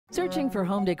Searching for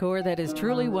home decor that is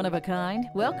truly one of a kind?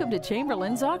 Welcome to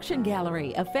Chamberlain's Auction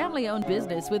Gallery, a family-owned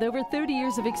business with over 30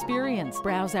 years of experience.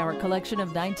 Browse our collection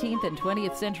of 19th and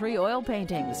 20th century oil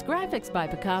paintings, graphics by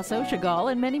Picasso,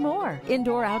 Chagall, and many more.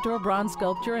 Indoor-outdoor bronze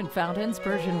sculpture and fountains,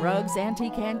 Persian rugs,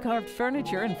 antique hand-carved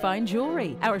furniture, and fine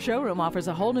jewelry. Our showroom offers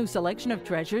a whole new selection of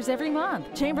treasures every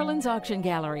month. Chamberlain's Auction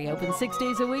Gallery, open 6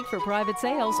 days a week for private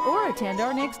sales or attend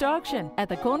our next auction at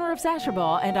the corner of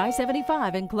Sashabaw and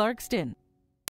I-75 in Clarkston.